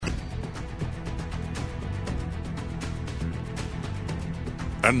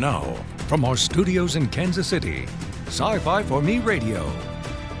And now, from our studios in Kansas City, Sci-Fi for Me Radio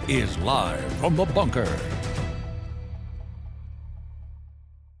is live from the bunker.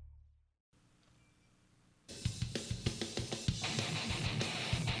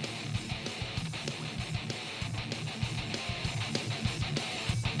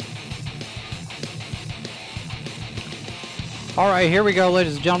 All right, here we go,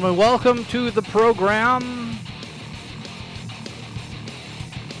 ladies and gentlemen. Welcome to the program.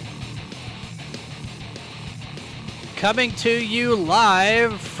 Coming to you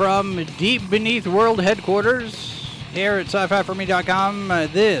live from deep beneath world headquarters here at sci-fi4me.com.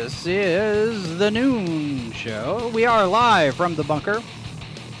 This is the noon show. We are live from the bunker.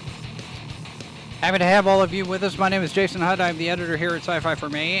 Happy to have all of you with us. My name is Jason Hudd. I'm the editor here at Sci-Fi for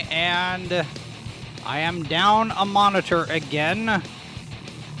Me, and I am down a monitor again.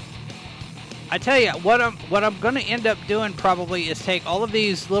 I tell you, what I'm going to end up doing probably is take all of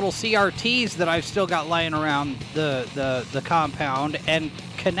these little CRTs that I've still got lying around the compound and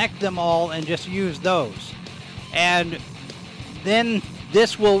connect them all and just use those. And then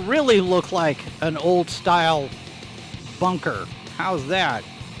this will really look like an old-style bunker. How's that?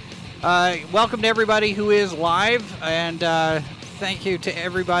 Welcome to everybody who is live, and thank you to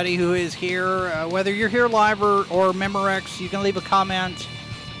everybody who is here. Whether you're here live or Memorex, you can leave a comment.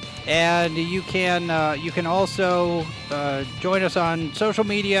 And you can also join us on social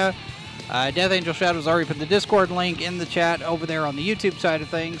media. Death Angel Shadows already put the Discord link in the chat over there on the YouTube side of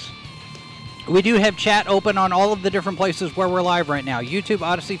things. We do have chat open on all of the different places where we're live right now. YouTube,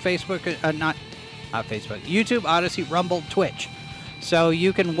 Odyssey, Facebook, not Facebook. YouTube, Odyssey, Rumble, Twitch. So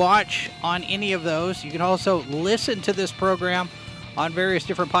you can watch on any of those. You can also listen to this program on various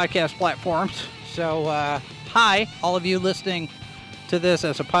different podcast platforms. So hi, all of you listening to this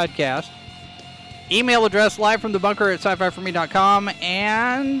as a podcast. Email address live from the bunker at sci-fi4me.com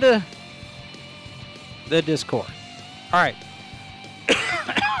and the Discord. All right.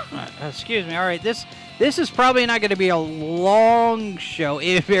 Excuse me. All right. This is probably not going to be a long show.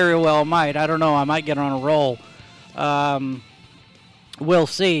 It very well might. I don't know. I might get on a roll. We'll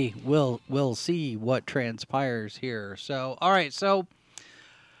see. We'll see what transpires here. So, all right. So,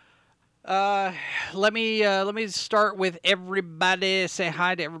 let me start with everybody. Say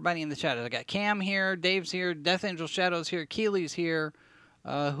hi to everybody in the chat. I got Cam here, Dave's here, Death Angel Shadows here, Keely's here.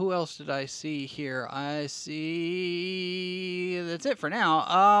 Who else did I see here? I see that's it for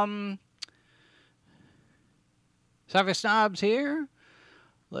now. Sci-Fi Snob's here.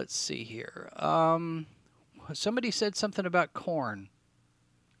 Let's see here. Somebody said something about corn.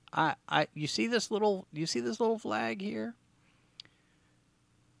 You see this little flag here?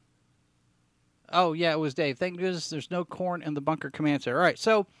 Oh, yeah, it was Dave. Thank goodness there's no corn in the bunker command center. All right,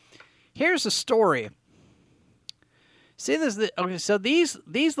 so here's the story. See this? Okay, so these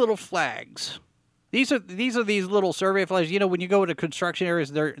little flags, these are these little survey flags. You know, when you go to construction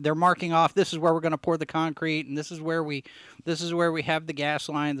areas, they're marking off. This is where we're going to pour the concrete, and this is where we have the gas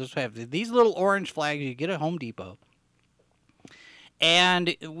line. These little orange flags you get at Home Depot.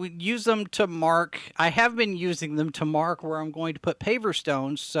 And we use them to mark. I have been using them to mark where I'm going to put paver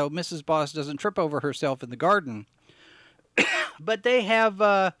stones so Mrs. Boss doesn't trip over herself in the garden. But they have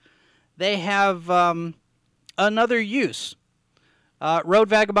another use. Road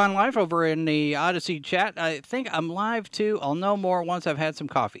Vagabond Life over in the Odyssey chat. I think I'm live too. I'll know more once I've had some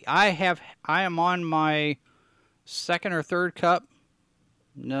coffee. I am on my second or third cup.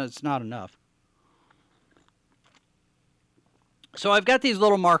 No, it's not enough. So I've got these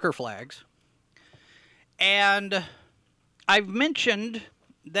little marker flags, and I've mentioned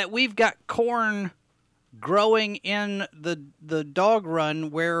that we've got corn growing in the dog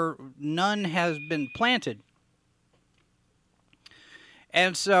run where none has been planted.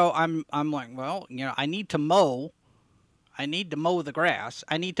 And so I'm like, well, you know, I need to mow the grass.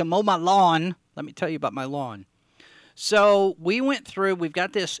 I need to mow my lawn. Let me tell you about my lawn. So we went through, we've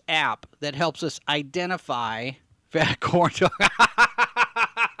got this app that helps us identify fat corn dog.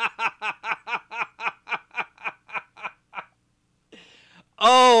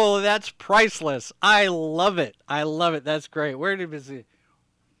 Oh, that's priceless. I love it. I love it. That's great. Where did we see?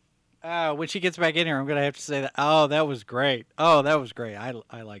 When she gets back in here, I'm going to have to say that. Oh, that was great. Oh, that was great.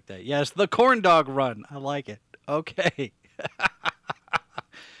 I like that. Yes, the corn dog run. I like it. Okay.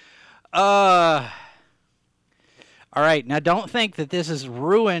 All right. Now, don't think that this has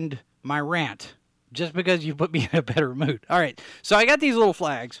ruined my rant just because you put me in a better mood. All right. So I got these little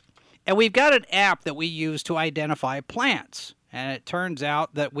flags, and we've got an app that we use to identify plants. And it turns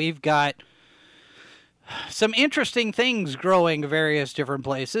out that we've got some interesting things growing various different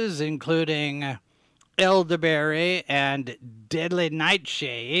places, including elderberry and deadly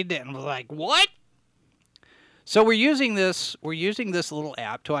nightshade, and we're like, what? So we're using this little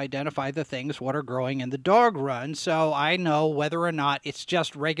app to identify the things what are growing in the dog run, so I know whether or not it's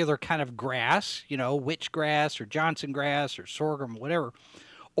just regular kind of grass, you know, witch grass or Johnson grass or sorghum, whatever,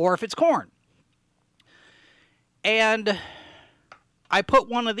 or if it's corn. And I put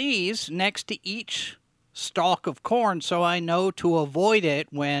one of these next to each stalk of corn so I know to avoid it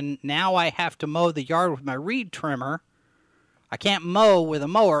when now I have to mow the yard with my reed trimmer. I can't mow with a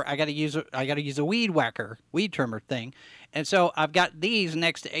mower. I got to use a weed whacker, weed trimmer thing. And so I've got these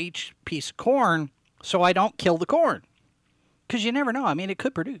next to each piece of corn so I don't kill the corn. Because you never know. I mean, it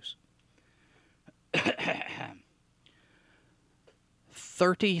could produce.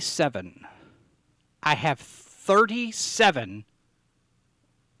 37. I have 37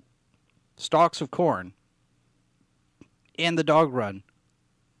 stalks of corn in the dog run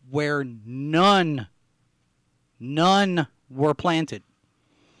where none were planted.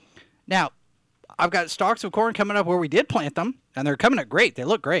 Now, I've got stalks of corn coming up where we did plant them, and they're coming up great. They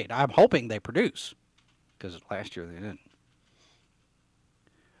look great. I'm hoping they produce, because last year they didn't.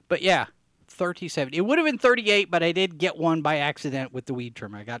 But yeah, 37. It would have been 38, but I did get one by accident with the weed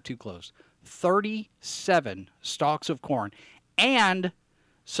trimmer. I got too close. 37 stalks of corn and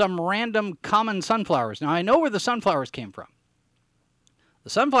some random common sunflowers. Now, I know where the sunflowers came from. The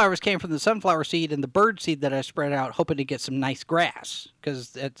sunflowers came from the sunflower seed and the bird seed that I spread out, hoping to get some nice grass.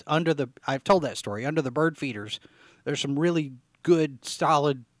 Because it's under the, I've told that story, under the bird feeders, there's some really good,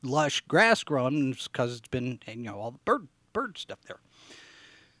 solid, lush grass growing because it's been, you know, all the bird stuff there.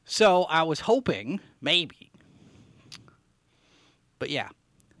 So I was hoping, maybe. But yeah,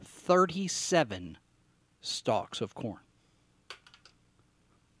 37 stalks of corn.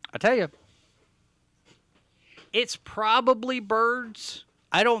 I tell you, it's probably birds.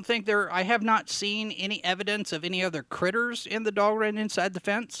 I don't think I have not seen any evidence of any other critters in the dog run inside the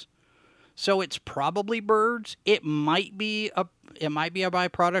fence. So it's probably birds. It might be a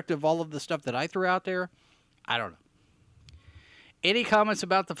byproduct of all of the stuff that I threw out there. I don't know. Any comments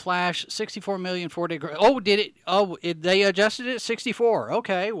about the flash 64 million 4-day growth? Oh, did it? Oh, they adjusted it 64.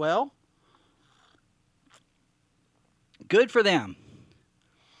 Okay, well, good for them.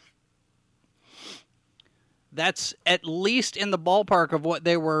 That's at least in the ballpark of what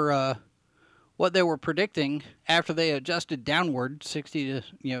they were predicting after they adjusted downward 60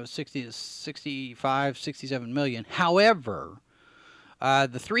 to 65, 67 million. However,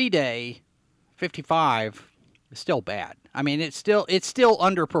 the 3-day 55 is still bad. I mean, it still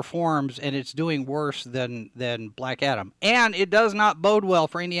underperforms, and it's doing worse than Black Adam. And it does not bode well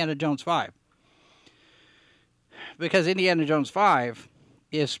for Indiana Jones 5. Because Indiana Jones 5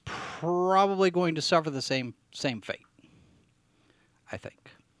 is probably going to suffer the same fate, I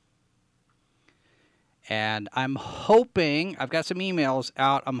think. And I'm hoping, I've got some emails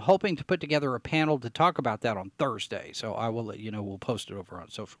out, I'm hoping to put together a panel to talk about that on Thursday. So I will let you know, we'll post it over on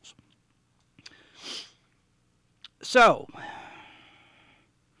socials. So,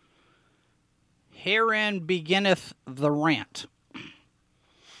 herein beginneth the rant.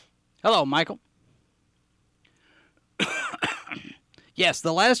 Hello, Michael. Yes,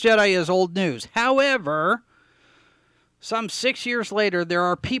 The Last Jedi is old news. However, some 6 years later, there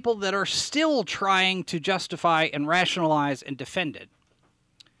are people that are still trying to justify and rationalize and defend it.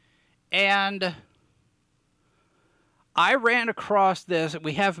 And I ran across this.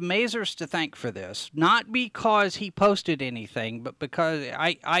 We have Mazers to thank for this. Not because he posted anything, but because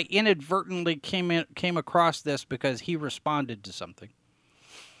I inadvertently came across this because he responded to something.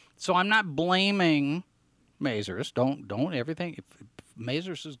 So I'm not blaming Mazers. Don't everything.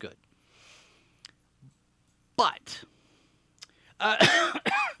 Mazers is good. But,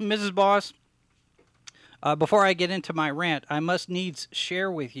 Mrs. Boss, before I get into my rant, I must needs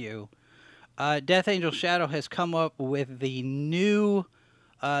share with you, Death Angel Shadow has come up with the new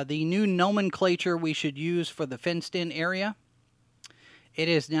nomenclature we should use for the fenced-in area. It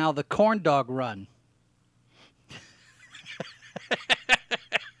is now the Corn Dog Run.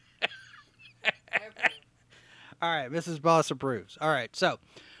 All right, Mrs. Boss approves. All right, so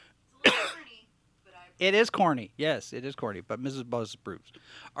it's a little corny, but it is corny. Yes, it is corny, but Mrs. Boss approves.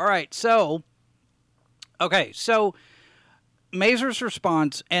 All right, so okay, so Mazer's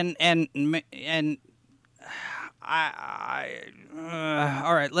response and all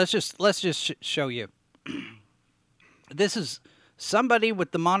right, let's just show you. This is somebody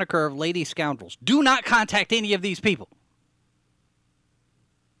with the moniker of Lady Scoundrels. Do not contact any of these people.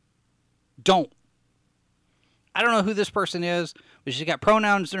 Don't. I don't know who this person is, but she's got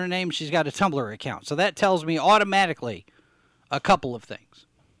pronouns in her name. She's got a Tumblr account. So that tells me automatically a couple of things.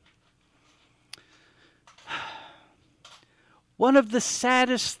 One of the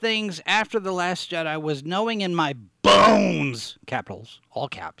saddest things after The Last Jedi was knowing in my bones, capitals, all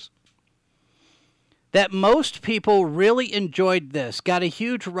caps, that most people really enjoyed this, got a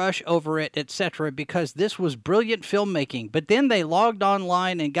huge rush over it, etc., because this was brilliant filmmaking. But then they logged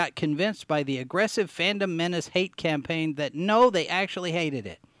online and got convinced by the aggressive fandom menace hate campaign that no, they actually hated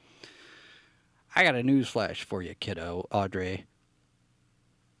it. I got a newsflash for you, kiddo, Audrey.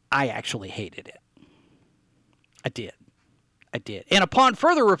 I actually hated it. I did. And upon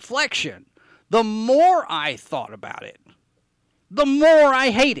further reflection, the more I thought about it, the more I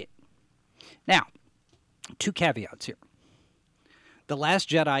hate it. Now, 2 caveats here. The Last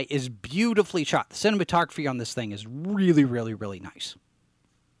Jedi is beautifully shot. The cinematography on this thing is really, really, really nice.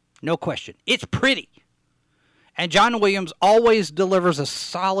 No question. It's pretty. And John Williams always delivers a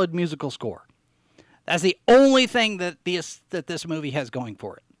solid musical score. That's the only thing that this movie has going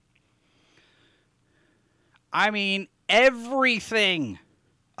for it. I mean, everything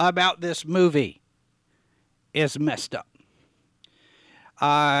about this movie is messed up.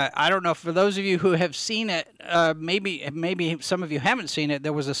 I don't know, for those of you who have seen it, maybe some of you haven't seen it,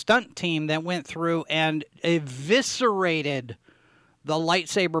 there was a stunt team that went through and eviscerated the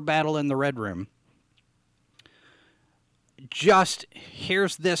lightsaber battle in the Red Room. Just,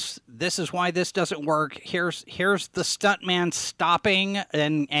 here's this is why this doesn't work. Here's the stuntman stopping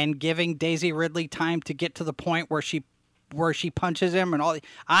and giving Daisy Ridley time to get to the point where she punches him and all.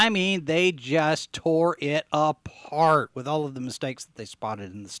 I mean, they just tore it apart with all of the mistakes that they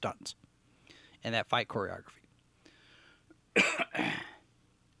spotted in the stunts and that fight choreography.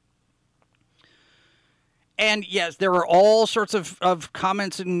 And yes, there were all sorts of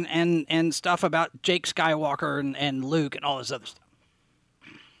comments and stuff about Jake Skywalker and Luke and all this other stuff.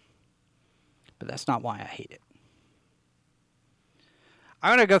 But that's not why I hate it. I'm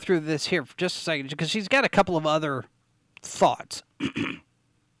going to go through this here for just a second because she's got a couple of other thoughts.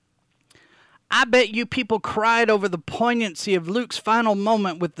 I bet you people cried over the poignancy of Luke's final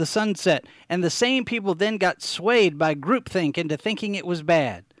moment with the sunset, and the same people then got swayed by groupthink into thinking it was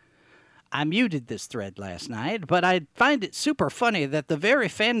bad. I muted this thread last night, but I find it super funny that the very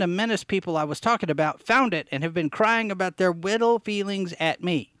fandom menace people I was talking about found it and have been crying about their little feelings at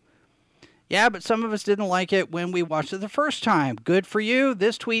me. Yeah, but some of us didn't like it when we watched it the first time. Good for you.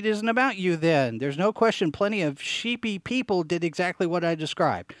 This tweet isn't about you then. There's no question plenty of sheepy people did exactly what I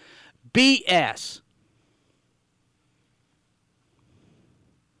described. BS.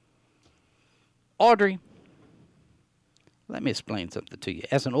 Audrey, let me explain something to you.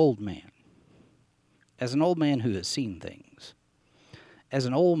 As an old man who has seen things, as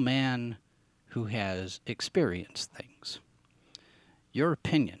an old man who has experienced things, your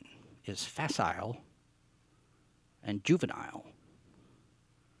opinion is facile and juvenile.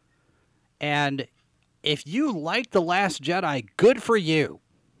 And if you like The Last Jedi, good for you.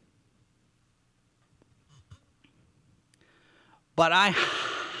 But I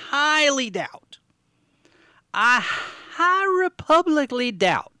highly doubt, I high republicly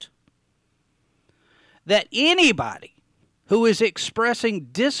doubt that anybody who is expressing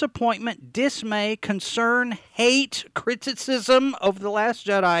disappointment, dismay, concern, hate, criticism of The Last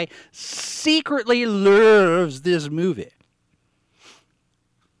Jedi secretly loves this movie.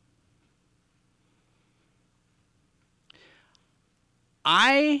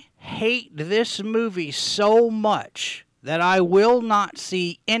 I hate this movie so much that I will not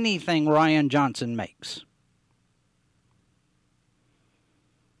see anything Rian Johnson makes.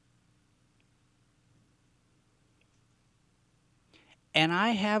 And I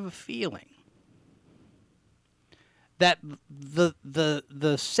have a feeling that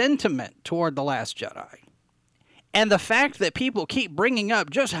the sentiment toward The Last Jedi and the fact that people keep bringing up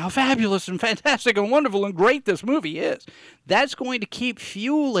just how fabulous and fantastic and wonderful and great this movie is, that's going to keep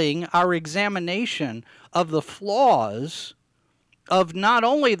fueling our examination of the flaws of not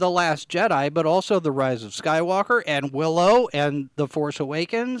only The Last Jedi, but also The Rise of Skywalker and Willow and The Force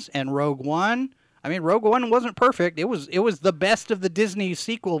Awakens and Rogue One. I mean, Rogue One wasn't perfect. It was the best of the Disney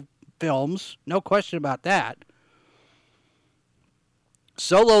sequel films. No question about that.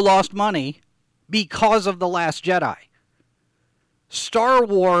 Solo lost money because of The Last Jedi. Star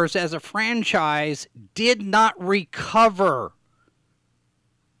Wars as a franchise did not recover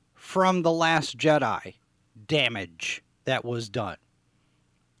from The Last Jedi damage that was done.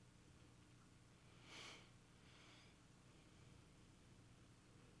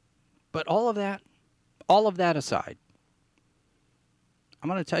 But all of that aside, I'm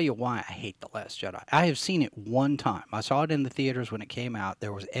going to tell you why I hate The Last Jedi. I have seen it one time. I saw it in the theaters when it came out.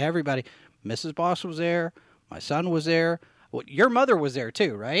 There was everybody. Mrs. Boss was there. My son was there. Well, your mother was there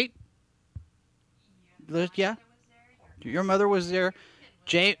too, right? Yeah. Yeah? Your mother was there.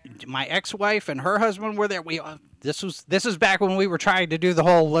 My ex-wife and her husband were there. This is back when we were trying to do the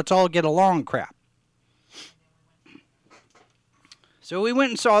whole let's all get along crap. So we went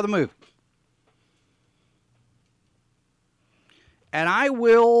and saw the movie. And I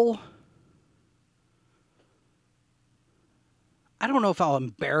don't know if I'll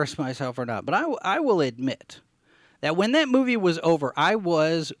embarrass myself or not, but I will admit that when that movie was over, I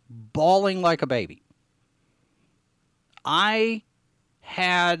was bawling like a baby. I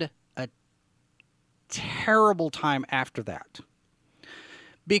had a terrible time after that.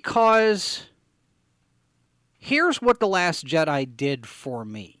 Because here's what The Last Jedi did for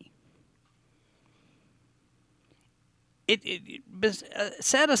me.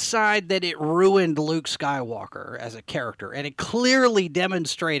 Set aside that it ruined Luke Skywalker as a character, and it clearly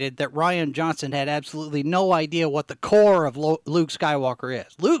demonstrated that Rian Johnson had absolutely no idea what the core of Luke Skywalker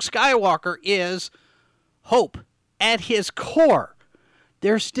is. Luke Skywalker is hope. At his core,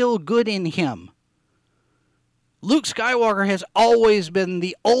 there's still good in him. Luke Skywalker has always been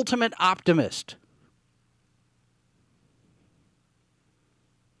the ultimate optimist.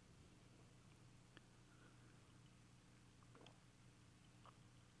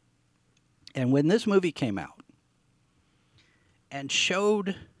 And when this movie came out and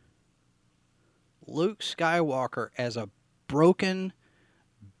showed Luke Skywalker as a broken,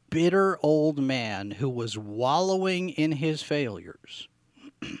 bitter old man who was wallowing in his failures,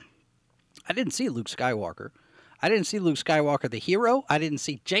 I didn't see Luke Skywalker. I didn't see Luke Skywalker the hero. I didn't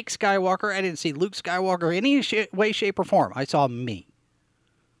see Jake Skywalker. I didn't see Luke Skywalker any way, shape, or form. I saw me.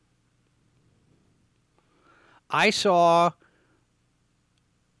 I saw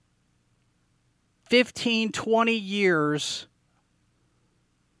 15, 20 years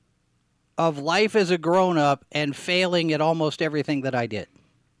of life as a grown-up and failing at almost everything that I did.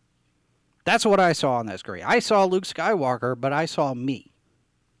 That's what I saw on that screen. I saw Luke Skywalker, but I saw me.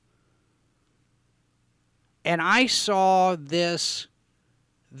 And I saw this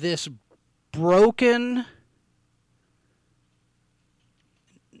broken,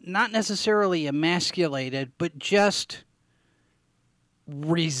 not necessarily emasculated, but just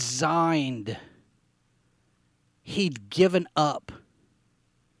resigned. He'd given up.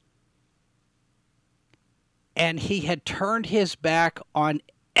 And he had turned his back on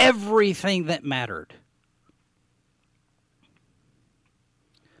everything that mattered.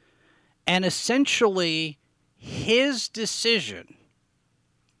 And essentially, his decision,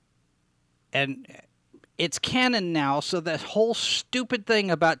 and it's canon now, so that whole stupid thing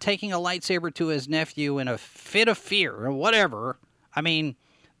about taking a lightsaber to his nephew in a fit of fear or whatever, I mean,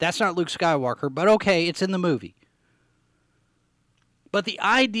 that's not Luke Skywalker, but okay, it's in the movie. But the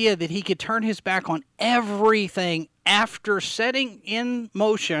idea that he could turn his back on everything after setting in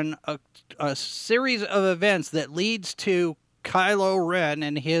motion a series of events that leads to Kylo Ren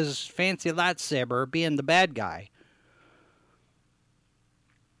and his fancy lightsaber being the bad guy.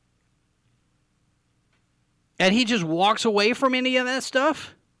 And he just walks away from any of that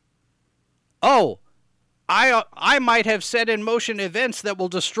stuff? Oh, I might have set in motion events that will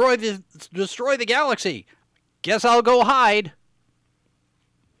destroy the galaxy. Guess I'll go hide.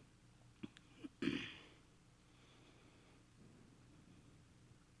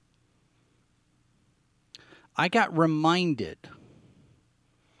 I got reminded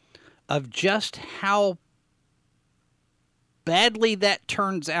of just how badly that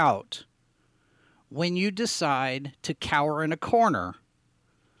turns out when you decide to cower in a corner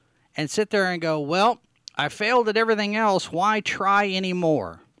and sit there and go, well, I failed at everything else. Why try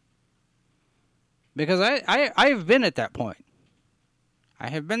anymore? Because I've been at that point. I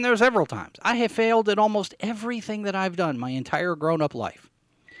have been there several times. I have failed at almost everything that I've done my entire grown-up life.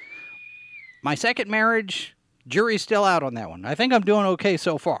 My second marriage, jury's still out on that one. I think I'm doing okay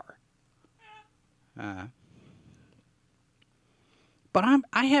so far. But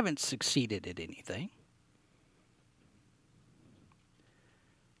I haven't succeeded at anything.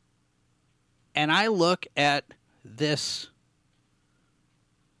 And I look at this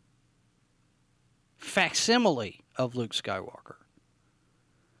facsimile of Luke Skywalker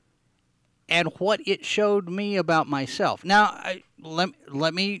and what it showed me about myself. Now,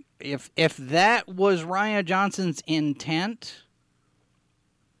 let me, if that was Rian Johnson's intent,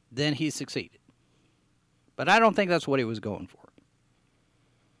 then he succeeded. But I don't think that's what he was going for.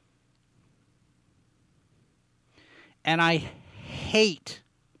 And I hate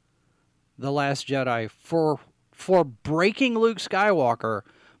The Last Jedi for breaking Luke Skywalker,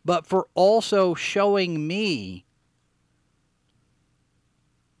 but for also showing me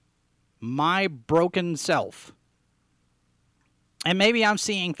my broken self. And maybe I'm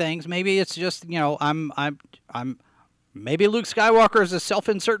seeing things. Maybe it's just, I'm Maybe Luke Skywalker is a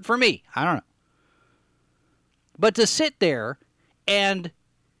self-insert for me. I don't know. But to sit there and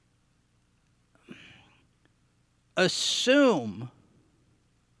assume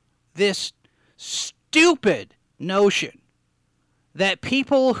this stupid notion that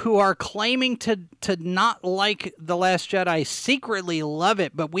people who are claiming to not like The Last Jedi secretly love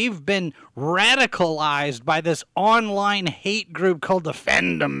it, but we've been radicalized by this online hate group called the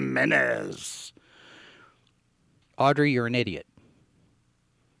Fandom Menace. Audrey, you're an idiot.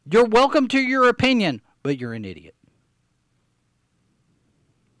 You're welcome to your opinion, but you're an idiot.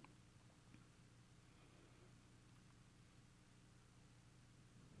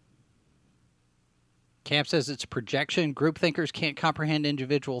 Camp says it's projection. Group thinkers can't comprehend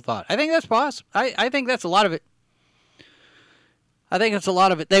individual thought. I think that's possible. I think that's a lot of it. I think it's a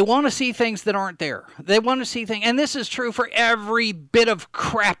lot of it. They want to see things that aren't there. They want to see things, and this is true for every bit of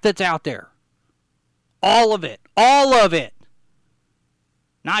crap that's out there. All of it. All of it.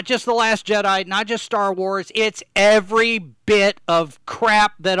 Not just The Last Jedi, not just Star Wars. It's every bit of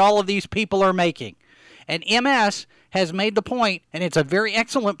crap that all of these people are making. And MS has made the point, and it's a very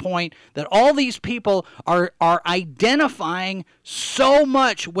excellent point, that all these people are identifying so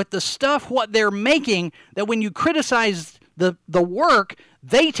much with the stuff, what they're making, that when you criticize the work,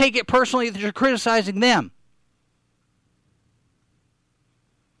 they take it personally that you're criticizing them.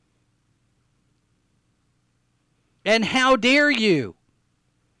 And how dare you?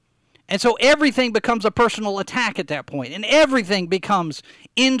 And so everything becomes a personal attack at that point, and everything becomes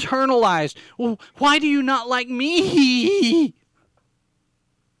internalized. Well, why do you not like me?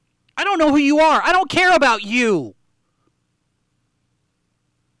 I don't know who you are. I don't care about you.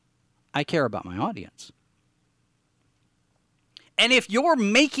 I care about my audience. And if you're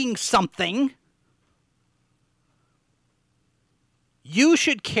making something, you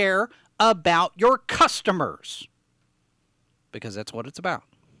should care about your customers, because that's what it's about.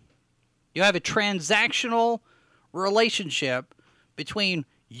 You have a transactional relationship between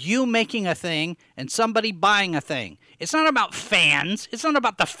you making a thing and somebody buying a thing. It's not about fans. It's not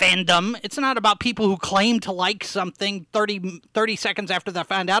about the fandom. It's not about people who claim to like something 30 seconds after they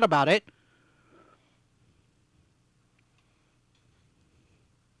find out about it.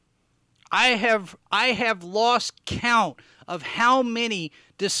 I have lost count of how many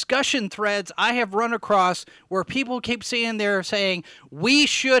discussion threads I have run across where people keep saying we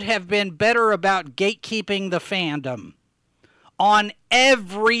should have been better about gatekeeping the fandom on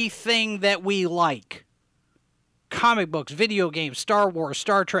everything that we like. Comic books, video games, Star Wars,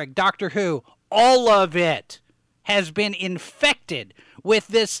 Star Trek, Doctor Who, all of it has been infected with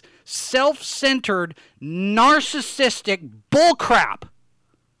this self-centered, narcissistic bullcrap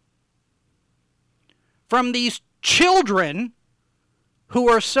from these children who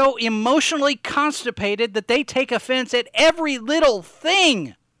are so emotionally constipated that they take offense at every little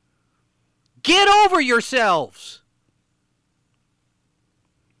thing. Get over yourselves.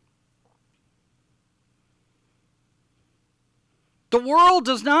 The world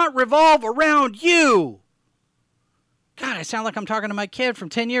does not revolve around you. God, I sound like I'm talking to my kid from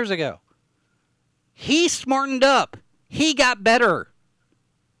 10 years ago. He smartened up. He got better.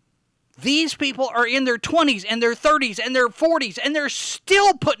 These people are in their 20s and their 30s and their 40s, and they're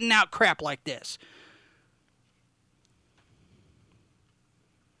still putting out crap like this.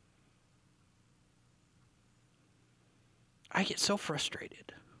 I get so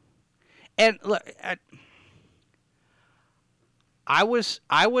frustrated. And look, I was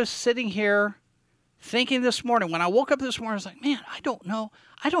sitting here thinking this morning, when I woke up this morning, I was like, man, I don't know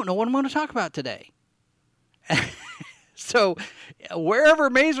what I'm going to talk about today. So,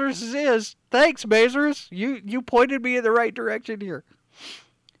 wherever Mazers is, thanks, Mazers. You pointed me in the right direction here.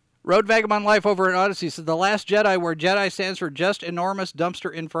 Road Vagabond Life over in Odyssey says, The Last Jedi, where Jedi stands for Just Enormous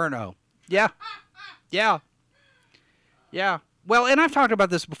Dumpster Inferno. Yeah. Yeah. Yeah. Well, and I've talked about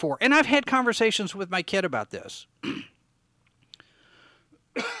this before, and I've had conversations with my kid about this.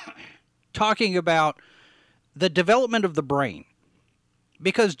 Talking about the development of the brain.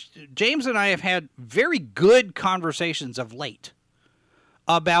 Because James and I have had very good conversations of late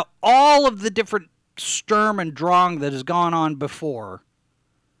about all of the different Sturm and Drang that has gone on before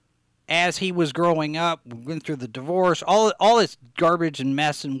as he was growing up, went through the divorce, all this garbage and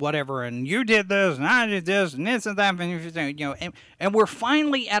mess and whatever, and you did this, and I did this, and this and that, and we're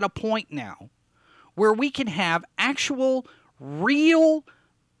finally at a point now where we can have actual, real,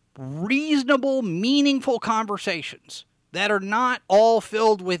 reasonable, meaningful conversations that are not all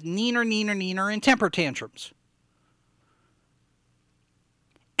filled with neener, and temper tantrums.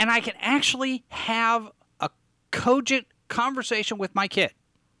 And I can actually have a cogent conversation with my kid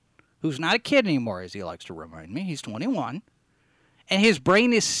who's not a kid anymore, as he likes to remind me. He's 21. And his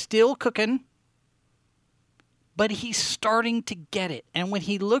brain is still cooking, but he's starting to get it. And when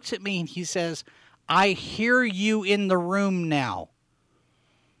he looks at me and he says, I hear you in the room now.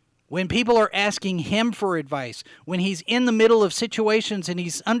 When people are asking him for advice, when he's in the middle of situations and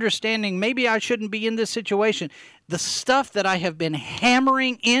he's understanding maybe I shouldn't be in this situation, the stuff that I have been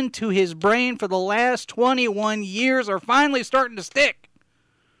hammering into his brain for the last 21 years are finally starting to stick.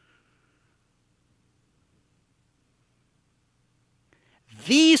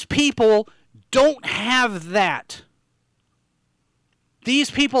 These people don't have that.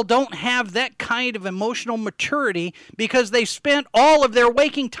 These people don't have that kind of emotional maturity because they spent all of their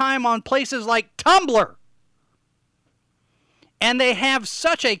waking time on places like Tumblr. And they have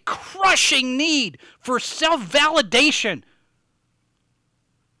such a crushing need for self-validation.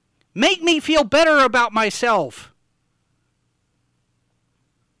 Make me feel better about myself.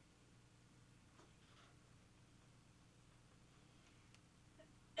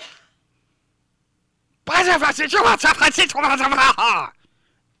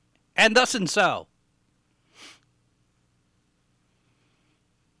 And thus and so.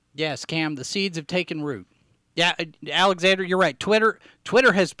 Yes, Cam, the seeds have taken root. Yeah, Alexander, you're right. Twitter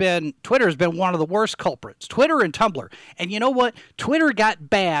has been one of the worst culprits. Twitter and Tumblr. And you know what? Twitter got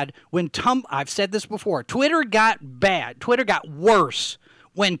bad when I've said this before. Twitter got bad. Twitter got worse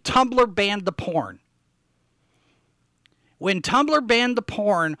when Tumblr banned the porn. When Tumblr banned the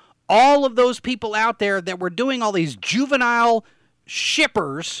porn, all of those people out there that were doing all these juvenile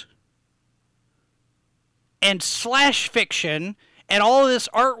shippers and slash fiction and all of this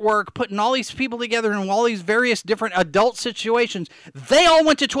artwork, putting all these people together in all these various different adult situations, they all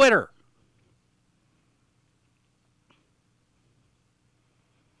went to Twitter.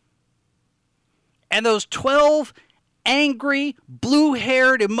 And those 12 angry,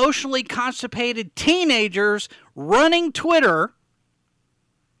 blue-haired, emotionally constipated teenagers running Twitter,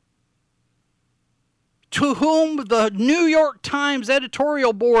 to whom the New York Times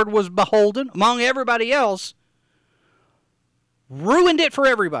editorial board was beholden, among everybody else, ruined it for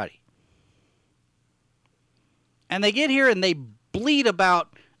everybody. And they get here and they bleat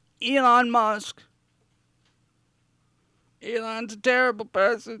about Elon Musk. Elon's a terrible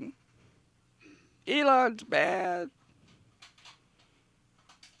person. Elon's bad.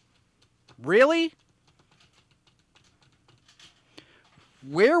 Really?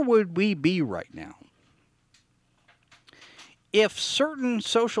 Where would we be right now if certain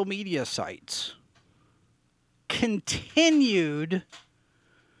social media sites continued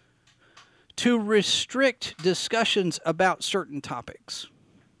to restrict discussions about certain topics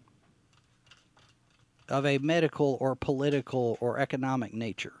of a medical or political or economic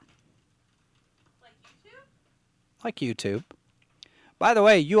nature? Like YouTube? Like YouTube. By the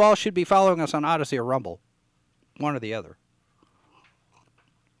way, you all should be following us on Odyssey or Rumble. One or the other.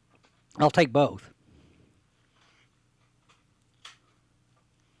 I'll take both.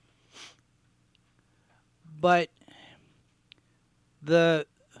 But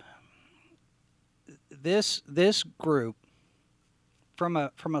this group from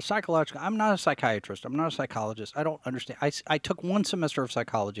a psychological, I'm not a psychiatrist, I'm not a psychologist. I don't understand. I took one semester of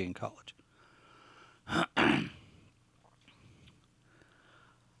psychology in college.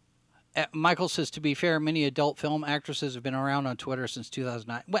 Michael says, to be fair, many adult film actresses have been around on Twitter since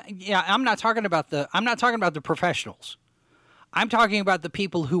 2009. Well, yeah, I'm not talking about the professionals. I'm talking about the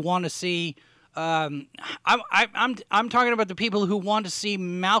people who want to see. I'm talking about the people who want to see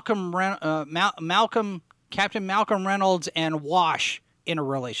Captain Malcolm Reynolds and Wash in a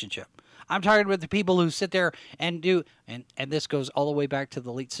relationship. I'm talking about the people who sit there and do, and this goes all the way back to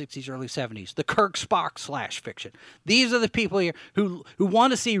the late 60s, early 70s, the Kirk Spock slash fiction. These are the people here who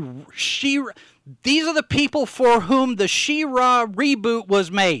want to see She-Ra. These are the people for whom the She-Ra reboot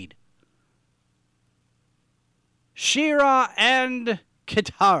was made. She-Ra and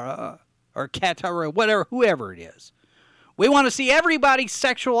Katara, or Katara, whatever, whoever it is. We want to see everybody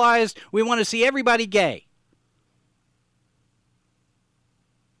sexualized. We want to see everybody gay.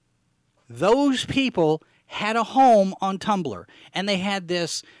 Those people had a home on Tumblr, and they had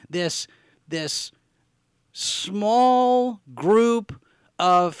this small group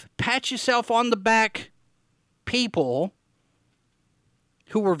of pat yourself on the back people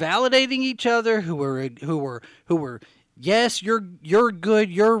who were validating each other, who were yes, you're good,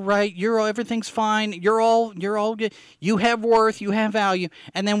 you're right, everything's fine, you're all good, you have worth, you have value.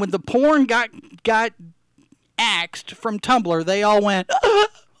 And then when the porn got axed from Tumblr, they all went,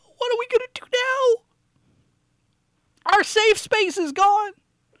 what are we going to do now? Our safe space is gone.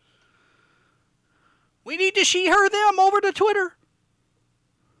 We need to she, her, them over to Twitter.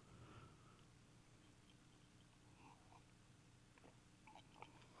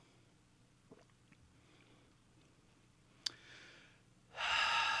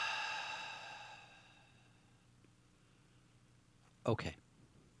 Okay.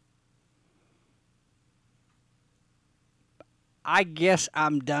 I guess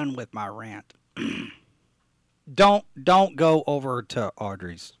I'm done with my rant. Don't go over to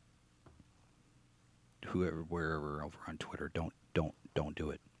Audrey's, whoever, wherever, over on Twitter. Don't do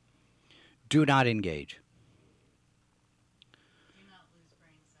it. Do not engage. Do not lose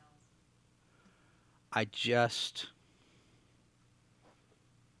brain cells. I just...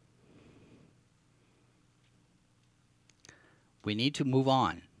 We need to move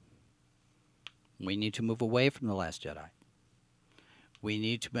on. We need to move away from The Last Jedi. We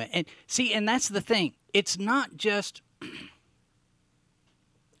need to... And see, and that's the thing. It's not just...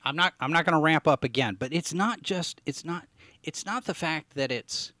 I'm not going to ramp up again, but it's not just... It's not the fact that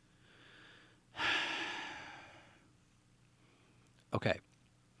it's... Okay.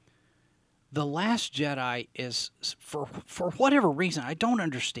 The Last Jedi is, for whatever reason, I don't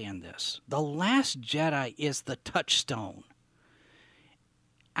understand this. The Last Jedi is the touchstone.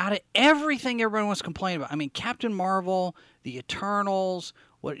 Out of everything everyone was complaining about, I mean, Captain Marvel, the Eternals,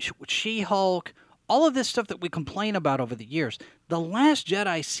 She-Hulk, all of this stuff that we complain about over the years, The Last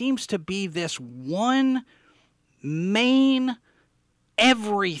Jedi seems to be this one main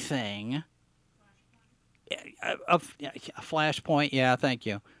everything. A flashpoint, yeah, thank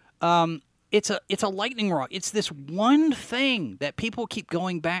you. It's a lightning rod. It's this one thing that people keep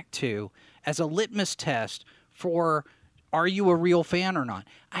going back to as a litmus test for, are you a real fan or not?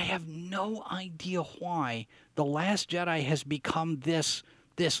 I have no idea why The Last Jedi has become this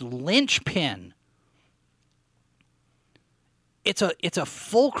linchpin. It's a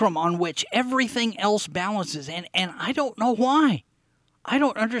fulcrum on which everything else balances, and I don't know why. I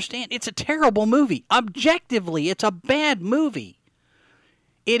don't understand. It's a terrible movie. Objectively, it's a bad movie.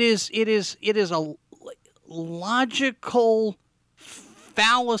 It is a logical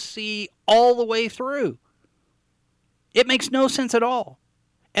fallacy all the way through. It makes no sense at all.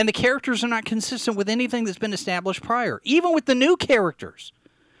 And the characters are not consistent with anything that's been established prior. Even with the new characters,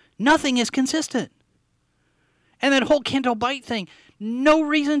 nothing is consistent. And that whole Canto Bight thing, no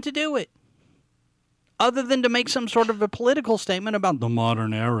reason to do it, other than to make some sort of a political statement about the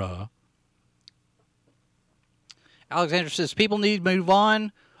modern era. Alexander says, people need to move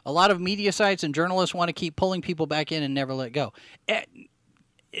on. A lot of media sites and journalists want to keep pulling people back in and never let go.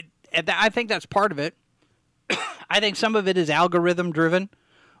 I think that's part of it. I think some of it is algorithm driven,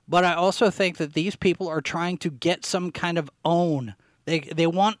 but I also think that these people are trying to get some kind of own. They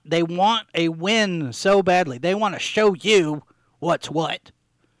want a win so badly. They want to show you what's what.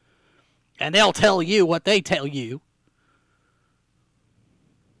 And they'll tell you what they tell you.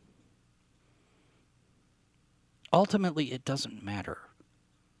 Ultimately, it doesn't matter.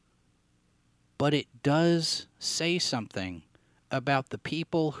 But it does say something about the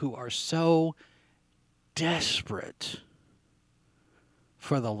people who are so desperate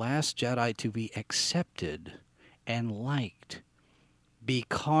for The Last Jedi to be accepted and liked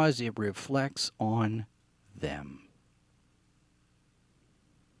because it reflects on them.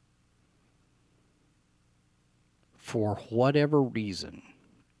 For whatever reason.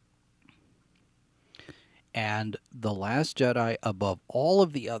 And The Last Jedi, above all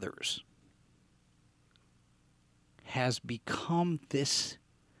of the others, has become this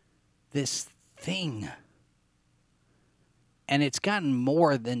thing. And it's gotten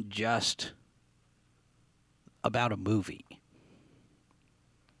more than just about a movie.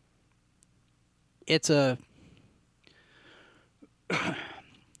 It's a...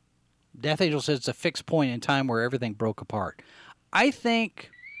 Death Angel says it's a fixed point in time where everything broke apart. I think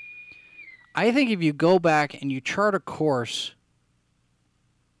if you go back and you chart a course,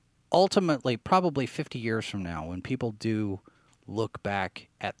 ultimately, probably 50 years from now, when people do look back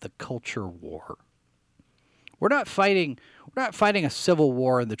at the culture war, we're not fighting a civil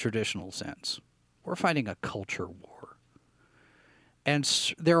war in the traditional sense. We're fighting a culture war. And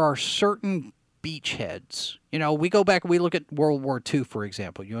there are certain beachheads. You know, we go back and we look at World War II, for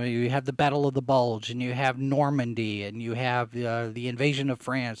example. You know, you have the Battle of the Bulge, and you have Normandy, and you have the invasion of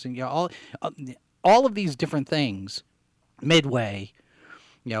France, and you know, all of these different things. Midway,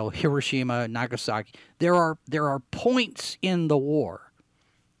 you know, Hiroshima, Nagasaki. There are points in the war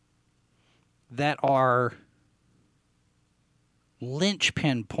that are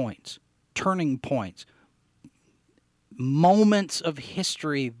linchpin points, turning points, moments of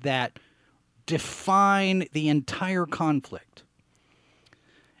history that define the entire conflict.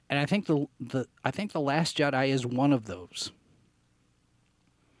 And I think the Last Jedi is one of those.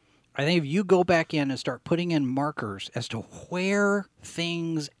 I think if you go back in and start putting in markers as to where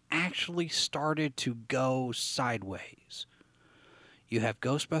things actually started to go sideways, you have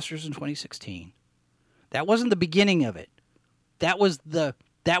Ghostbusters in 2016. That wasn't the beginning of it, That was the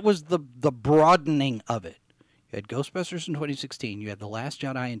broadening of it. You had Ghostbusters in 2016. You had The Last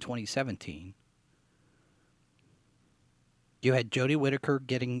Jedi in 2017. You had Jodie Whittaker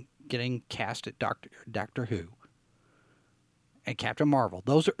getting cast at Doctor Who and Captain Marvel.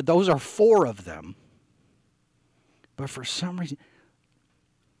 Those are 4 of them. But for some reason,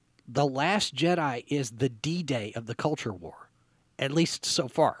 The Last Jedi is the D-Day of the culture war, at least so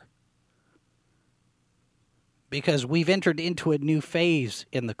far. Because we've entered into a new phase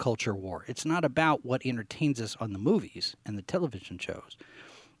in the culture war. It's not about what entertains us on the movies and the television shows.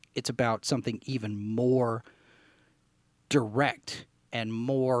 It's about something even more direct and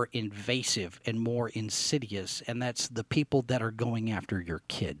more invasive and more insidious, and that's the people that are going after your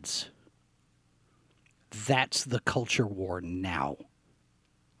kids. That's the culture war now.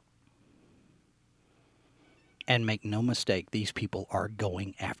 And make no mistake, these people are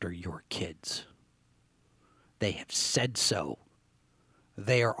going after your kids. They have said so.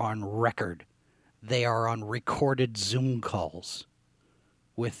 They are on record. They are on recorded Zoom calls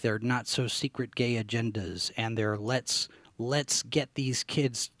with their not-so-secret gay agendas and their let's get these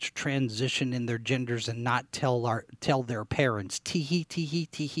kids to transition in their genders and not tell their parents. Tee-hee, tee-hee,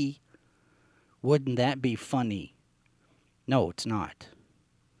 tee-hee. Wouldn't that be funny? No, it's not.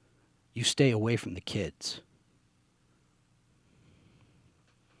 You stay away from the kids.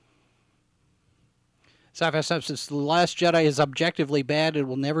 Sci-Fi Substance, The Last Jedi is objectively bad. It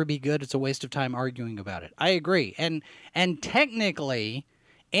will never be good. It's a waste of time arguing about it. I agree. And technically,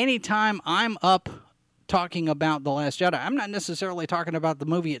 anytime I'm up talking about The Last Jedi, I'm not necessarily talking about the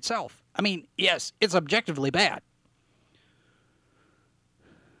movie itself. I mean, yes, it's objectively bad.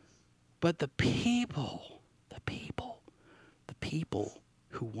 But the people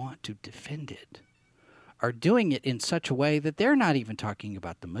who want to defend it are doing it in such a way that they're not even talking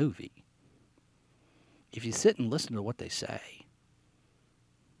about the movie. If you sit and listen to what they say,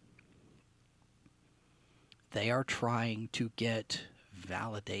 they are trying to get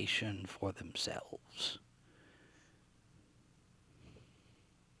validation for themselves.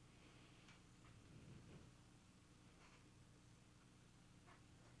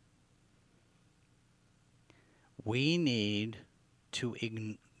 We need to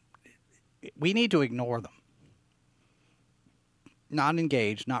ignore them. Not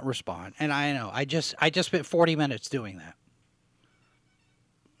engage, not respond. And I know, I just spent 40 minutes doing that.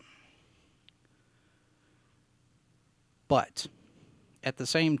 But at the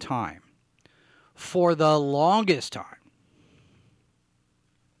same time, for the longest time,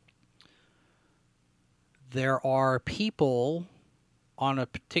 there are people on a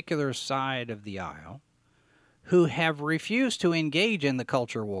particular side of the aisle who have refused to engage in the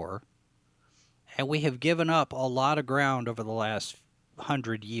culture war, and we have given up a lot of ground over the last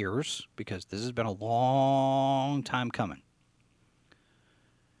 100 years, because this has been a long time coming.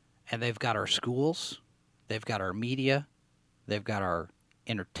 And they've got our schools, they've got our media, they've got our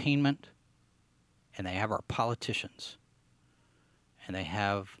entertainment, and they have our politicians. And they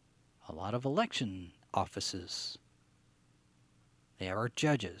have a lot of election offices. They have our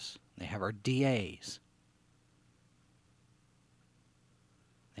judges, they have our DAs.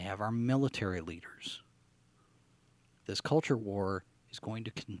 They have our military leaders. This culture war is going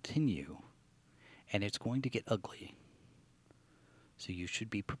to continue, and it's going to get ugly. So you should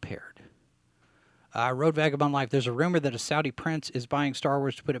be prepared. Road Vagabond Life, there's a rumor that a Saudi prince is buying Star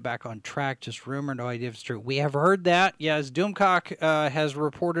Wars to put it back on track. Just rumor, no idea if it's true. We have heard that. Yes, Doomcock has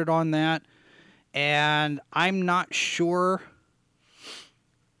reported on that, and I'm not sure.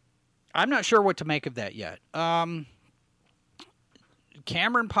 I'm not sure what to make of that yet.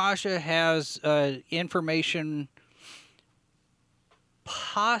 Cameron Pasha has information,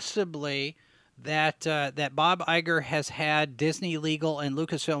 possibly, that Bob Iger has had Disney Legal and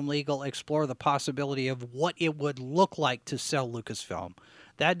Lucasfilm Legal explore the possibility of what it would look like to sell Lucasfilm.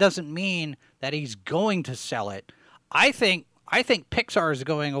 That doesn't mean that he's going to sell it. I think Pixar is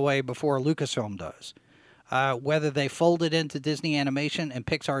going away before Lucasfilm does. Whether they fold it into Disney Animation and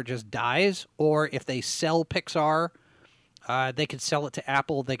Pixar just dies, or if they sell Pixar, they could sell it to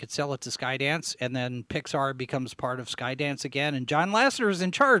Apple, they could sell it to Skydance, and then Pixar becomes part of Skydance again, and John Lasseter is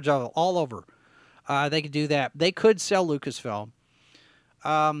in charge of it all over. They could do that. They could sell Lucasfilm.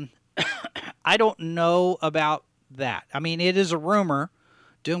 I don't know about that. I mean, it is a rumor.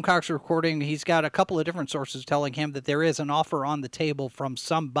 Doomcock's recording, he's got a couple of different sources telling him that there is an offer on the table from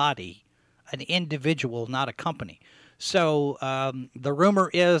somebody, an individual, not a company. So the rumor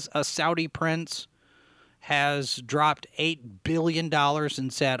is a Saudi prince has dropped $8 billion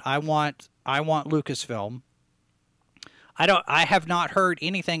and said, I want Lucasfilm. I have not heard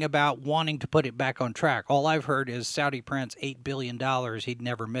anything about wanting to put it back on track. All I've heard is Saudi Prince, $8 billion, he'd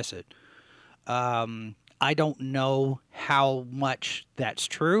never miss it. I don't know how much that's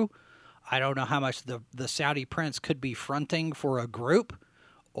true. I don't know how much the Saudi Prince could be fronting for a group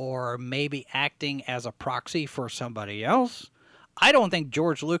or maybe acting as a proxy for somebody else. I don't think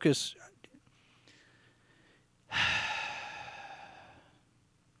George Lucas...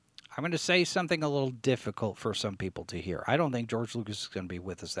 I'm going to say something a little difficult for some people to hear. I don't think George Lucas is going to be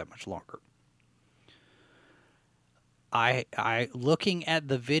with us that much longer. Looking at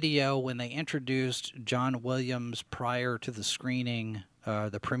the video when they introduced John Williams prior to the screening,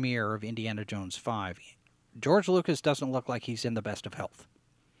 the premiere of Indiana Jones 5, George Lucas doesn't look like he's in the best of health.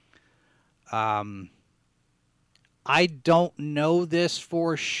 I don't know this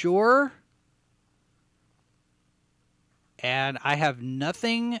for sure, and I have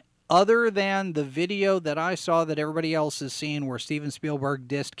nothing other than the video that I saw that everybody else has seen where Steven Spielberg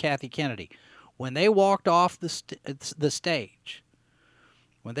dissed Kathy Kennedy. When they walked off the stage,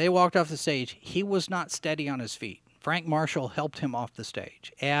 he was not steady on his feet. Frank Marshall helped him off the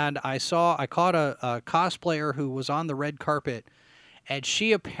stage. And I caught a cosplayer who was on the red carpet, and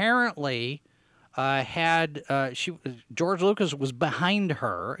she apparently George Lucas was behind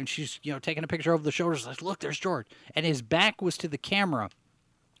her, and she's, taking a picture over the shoulders, like, look, there's George. And his back was to the camera.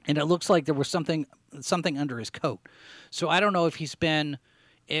 And it looks like there was something under his coat. So I don't know if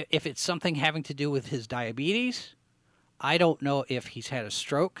if it's something having to do with his diabetes. I don't know if he's had a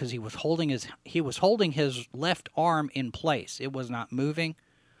stroke because he was holding his left arm in place. It was not moving.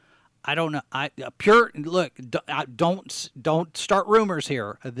 I don't know. Don't start rumors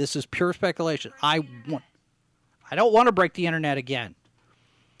here. This is pure speculation. I don't want to break the internet again.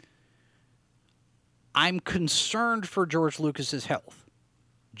 I'm concerned for George Lucas's health.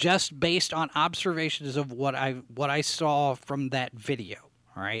 Just based on observations of what I saw from that video.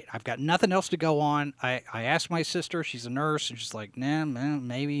 All right, I've got nothing else to go on. I asked my sister; she's a nurse, and she's like, "Nah,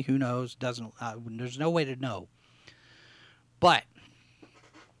 maybe, who knows? Doesn't there's no way to know." But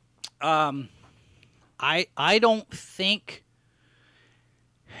I don't think,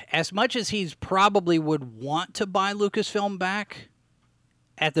 as much as he's probably would want to buy Lucasfilm back,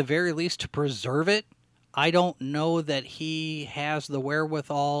 at the very least to preserve it. I don't know that he has the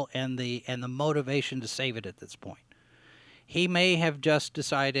wherewithal and the motivation to save it at this point. He may have just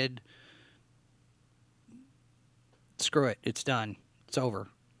decided, screw it, it's done, it's over.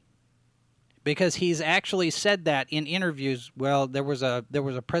 Because he's actually said that in interviews. Well, there was a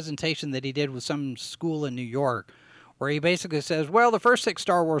presentation that he did with some school in New York where he basically says, well, the first 6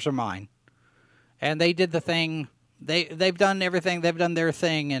 Star Wars are mine. And they did the thing, they've done everything, they've done their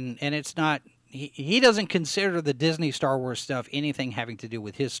thing, and it's not... He doesn't consider the Disney Star Wars stuff anything having to do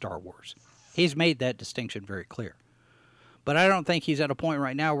with his Star Wars. He's made that distinction very clear. But I don't think he's at a point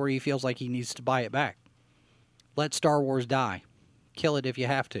right now where he feels like he needs to buy it back. Let Star Wars die. Kill it if you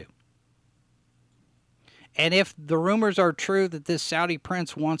have to. And if the rumors are true that this Saudi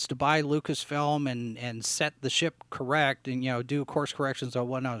prince wants to buy Lucasfilm and set the ship correct and, do course corrections on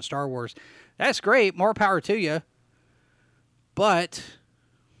whatnot in Star Wars, that's great. More power to you. But...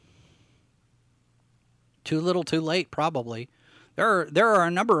 too little, too late, probably. There are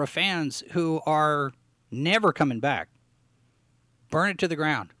a number of fans who are never coming back. Burn it to the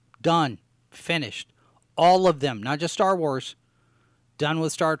ground. Done. Finished. All of them. Not just Star Wars. Done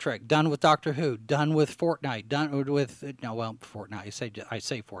with Star Trek. Done with Doctor Who. Done with Fortnite. Done with... Fortnite. I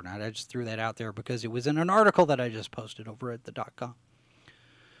say Fortnite. I just threw that out there because it was in an article that I just posted over at the .com.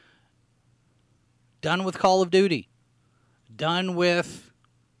 Done with Call of Duty. Done with...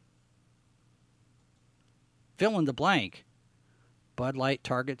 fill in the blank. Bud Light,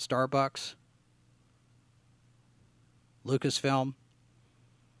 Target, Starbucks, Lucasfilm.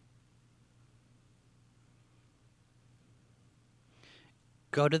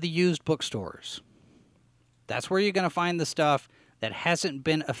 Go to the used bookstores. That's where you're going to find the stuff that hasn't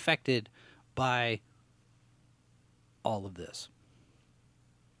been affected by all of this.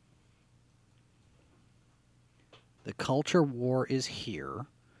 The culture war is here,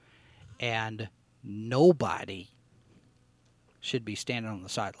 and nobody should be standing on the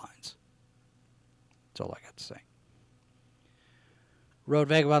sidelines. That's all I got to say. Road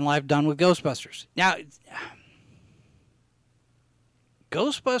Vagabond Live done with Ghostbusters. Now,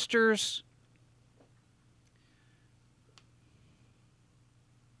 Ghostbusters...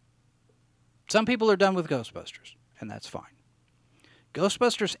 some people are done with Ghostbusters, and that's fine.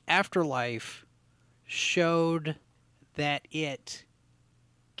 Ghostbusters Afterlife showed that it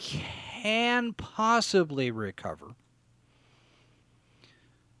can possibly recover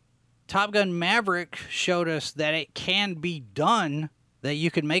Top Gun Maverick showed us that it can be done, that you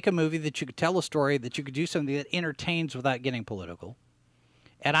could make a movie, that you could tell a story, that you could do something that entertains without getting political.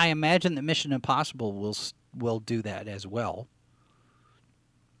 And I imagine that Mission Impossible will do that as well.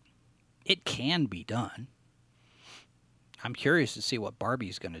 It can be done. I'm curious to see what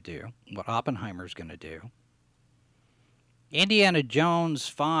Barbie's going to do, what Oppenheimer's going to do. Indiana Jones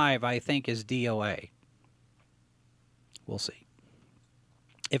 5, I think, is DOA. We'll see.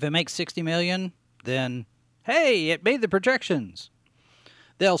 If it makes $60 million, then, hey, it made the projections.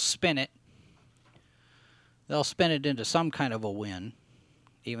 They'll spin it. They'll spin it into some kind of a win,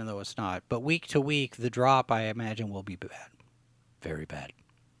 even though it's not. But week to week, the drop, I imagine, will be bad. Very bad.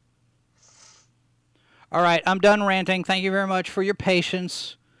 All right, I'm done ranting. Thank you very much for your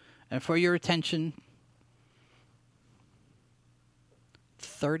patience and for your attention.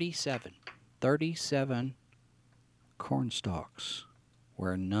 37 corn stalks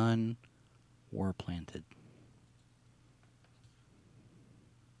where none were planted.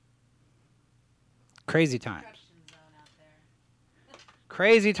 Crazy times.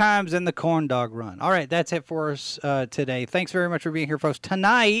 Crazy times in the corn dog run. All right, that's it for us today. Thanks very much for being here, folks.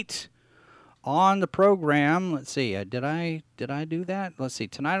 Tonight on the program, let's see, did I do that? Let's see.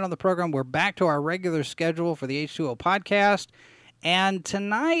 Tonight on the program, we're back to our regular schedule for the H2O podcast. And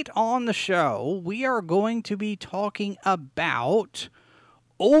tonight on the show, we are going to be talking about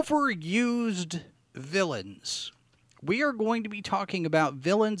overused villains. We are going to be talking about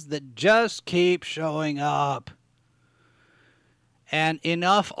villains that just keep showing up. And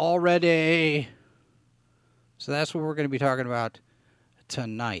enough already. So that's what we're going to be talking about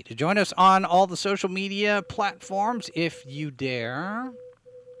tonight. Join us on all the social media platforms if you dare.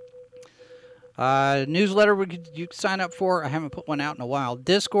 Newsletter you can sign up for. I haven't put one out in a while.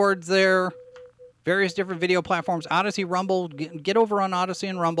 Discord's there. Various different video platforms. Odyssey, Rumble. Get over on Odyssey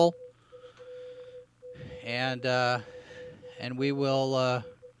and Rumble. And we will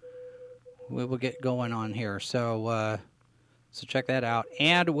get going on here. So check that out.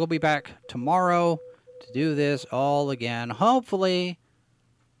 And we'll be back tomorrow to do this all again. Hopefully,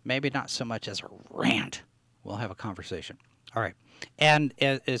 maybe not so much as a rant. We'll have a conversation. All right. And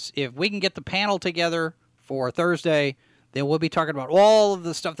if we can get the panel together for Thursday, then we'll be talking about all of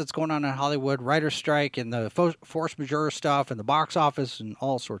the stuff that's going on in Hollywood, writer's strike and the force majeure stuff and the box office and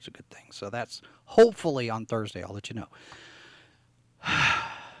all sorts of good things. So that's hopefully on Thursday. I'll let you know.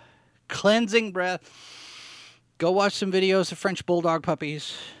 Cleansing breath. Go watch some videos of French bulldog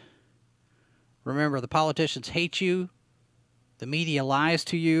puppies. Remember, the politicians hate you. The media lies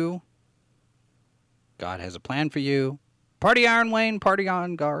to you. God has a plan for you. Party Iron Wayne, party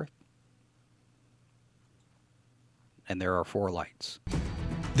on Garth. And there are 4 lights.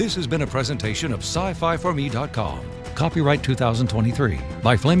 This has been a presentation of sci-fi4me.com. Copyright 2023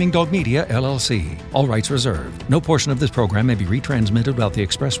 by Flaming Dog Media, LLC. All rights reserved. No portion of this program may be retransmitted without the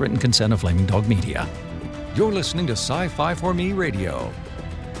express written consent of Flaming Dog Media. You're listening to Sci-Fi 4Me Radio.